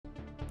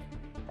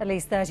At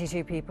least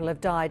 32 people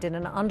have died in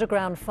an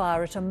underground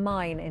fire at a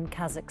mine in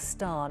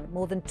Kazakhstan.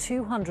 More than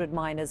 200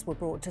 miners were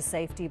brought to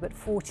safety, but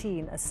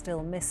 14 are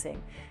still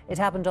missing. It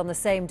happened on the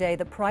same day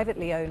the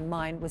privately owned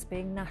mine was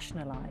being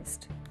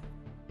nationalized.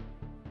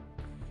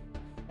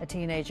 A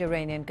teenage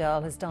Iranian girl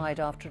has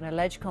died after an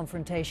alleged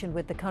confrontation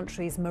with the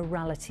country's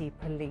morality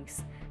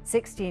police.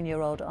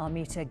 16-year-old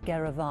Armita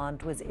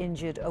Gerevand was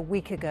injured a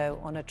week ago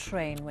on a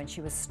train when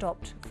she was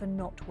stopped for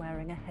not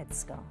wearing a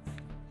headscarf.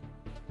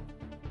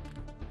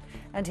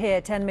 And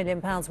here, £10 million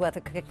worth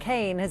of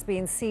cocaine has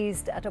been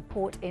seized at a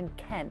port in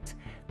Kent.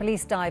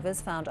 Police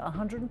divers found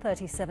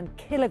 137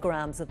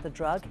 kilograms of the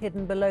drug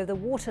hidden below the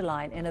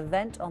waterline in a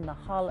vent on the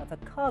hull of a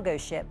cargo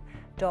ship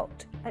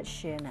docked at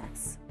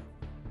Sheerness.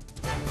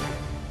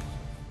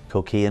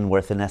 Cocaine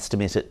worth an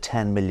estimated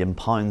 £10 million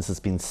has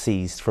been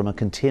seized from a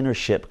container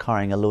ship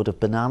carrying a load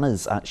of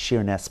bananas at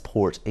Sheerness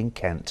port in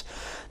Kent.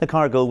 The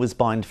cargo was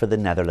bound for the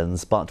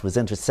Netherlands but was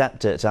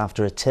intercepted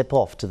after a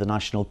tip-off to the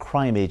National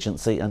Crime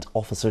Agency and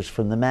officers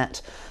from the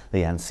Met.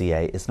 The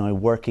NCA is now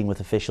working with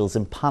officials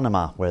in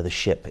Panama where the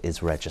ship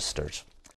is registered.